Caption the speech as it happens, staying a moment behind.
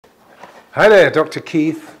Hi there, Dr.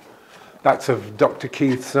 Keith. That's of Dr.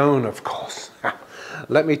 Keith's own, of course.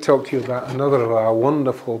 Let me talk to you about another of our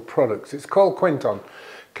wonderful products. It's called Quinton.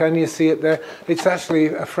 Can you see it there? It's actually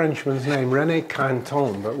a Frenchman's name, René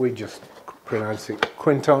Quinton, but we just pronounce it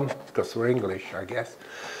Quinton because we're English, I guess.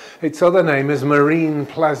 Its other name is Marine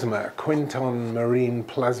Plasma, Quinton Marine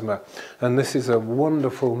Plasma, and this is a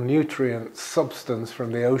wonderful nutrient substance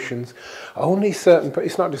from the oceans. Only certain,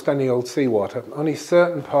 it's not just any old seawater, only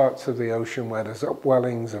certain parts of the ocean where there's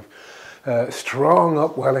upwellings of, strong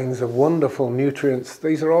upwellings of wonderful nutrients.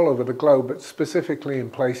 These are all over the globe, but specifically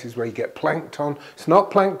in places where you get plankton. It's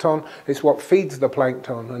not plankton, it's what feeds the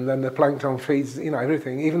plankton, and then the plankton feeds,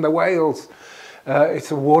 everything, even the whales. It's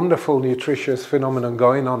a wonderful, nutritious phenomenon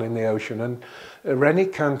going on in the ocean, and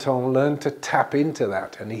René Quinton learned to tap into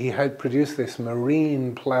that, and he had produced this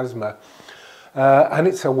marine plasma, and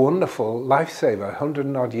it's a wonderful lifesaver. 100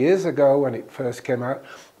 and odd years ago, when it first came out,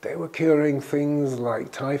 they were curing things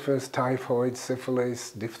like typhus, typhoid, syphilis,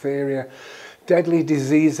 diphtheria, deadly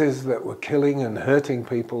diseases that were killing and hurting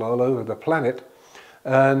people all over the planet.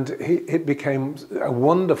 And it became a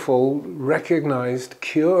wonderful, recognized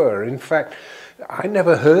cure. In fact, I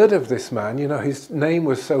never heard of this man. His name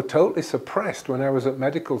was so totally suppressed when I was at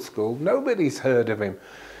medical school. Nobody's heard of him.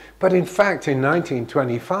 But in fact, in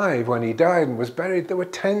 1925, when he died and was buried, there were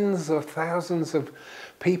tens of thousands of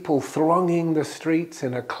people thronging the streets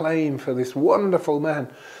in acclaim for this wonderful man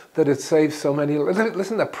that had saved so many.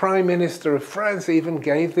 Listen, the Prime Minister of France even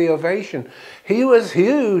gave the ovation. He was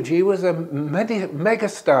huge. He was a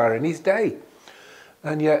megastar in his day.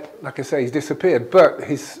 And yet, like I say, he's disappeared. But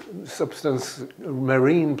his substance,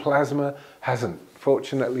 marine plasma, hasn't.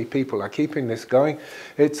 Fortunately, people are keeping this going.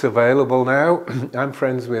 It's available now. I'm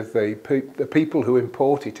friends with the people who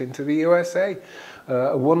import it into the USA.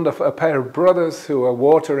 A pair of brothers who are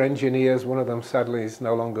water engineers. One of them, sadly, is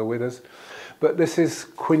no longer with us. But this is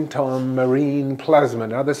Quinton Marine Plasma.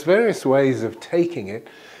 Now, there's various ways of taking it,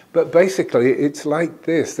 but basically it's like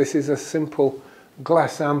this. This is a simple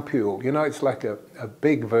glass ampule. It's like a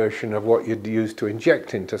big version of what you'd use to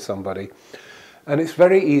inject into somebody. And it's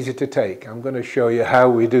very easy to take. I'm going to show you how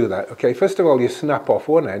we do that. Okay, first of all, you snap off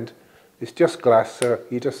one end. It's just glass, so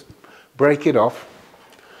you just break it off.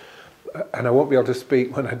 And I won't be able to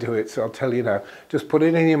speak when I do it, so I'll tell you now. Just put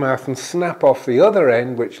it in your mouth and snap off the other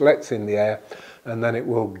end, which lets in the air, and then it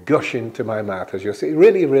will gush into my mouth, as you'll see.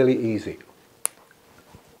 Really, really easy.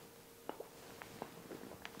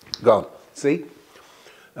 Gone. See?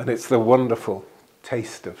 And it's the wonderful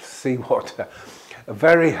taste of seawater.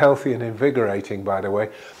 Very healthy and invigorating, by the way.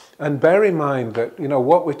 And bear in mind that,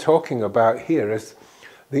 what we're talking about here is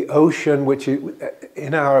the ocean, which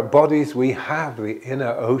in our bodies we have the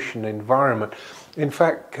inner ocean environment. In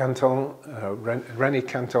fact, René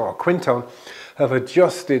Quinton or Quinton have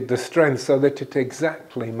adjusted the strength so that it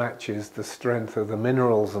exactly matches the strength of the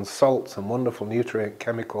minerals and salts and wonderful nutrient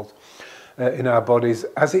chemicals in our bodies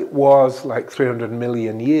as it was like 300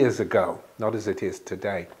 million years ago, not as it is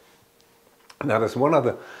today. Now, there's one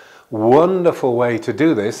other wonderful way to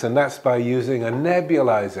do this, and that's by using a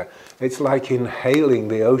nebulizer. It's like inhaling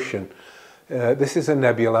the ocean. This is a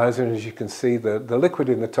nebulizer, and as you can see, the liquid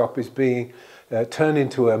in the top is being turned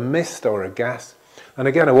into a mist or a gas. And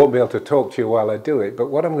again, I won't be able to talk to you while I do it,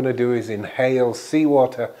 but what I'm going to do is inhale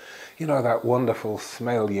seawater, that wonderful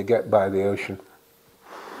smell you get by the ocean.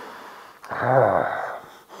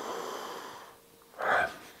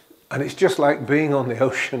 And it's just like being on the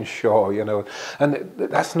ocean shore, And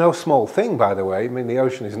that's no small thing, by the way. I mean, the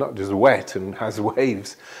ocean is not just wet and has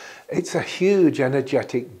waves. It's a huge,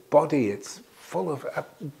 energetic body. It's full of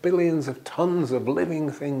billions of tons of living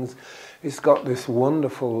things. It's got this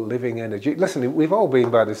wonderful living energy. Listen, we've all been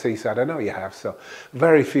by the seaside. I know you have, so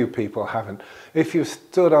very few people haven't. If you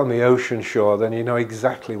stood on the ocean shore, then you know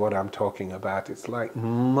exactly what I'm talking about. It's like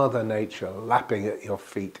Mother Nature lapping at your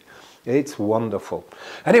feet. It's wonderful.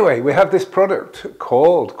 Anyway, we have this product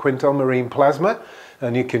called Quinton Marine Plasma,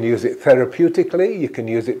 and you can use it therapeutically, you can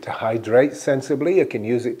use it to hydrate sensibly, you can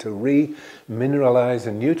use it to re-mineralize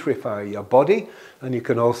and nutrify your body, and you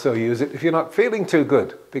can also use it if you're not feeling too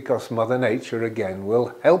good, because Mother Nature, again,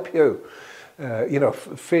 will help you.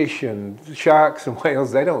 Fish and sharks and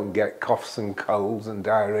whales, they don't get coughs and colds and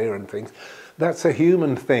diarrhea and things. That's a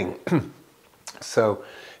human thing. So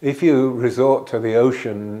if you resort to the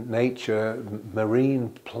ocean, nature, marine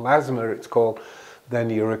plasma it's called, then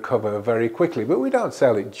you recover very quickly. But we don't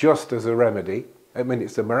sell it just as a remedy. I mean,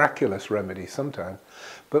 it's a miraculous remedy sometimes,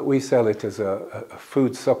 but we sell it as a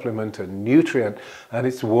food supplement, a nutrient, and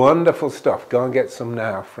it's wonderful stuff. Go and get some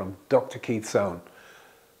now from Dr. Keith's own.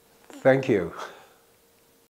 Thank you.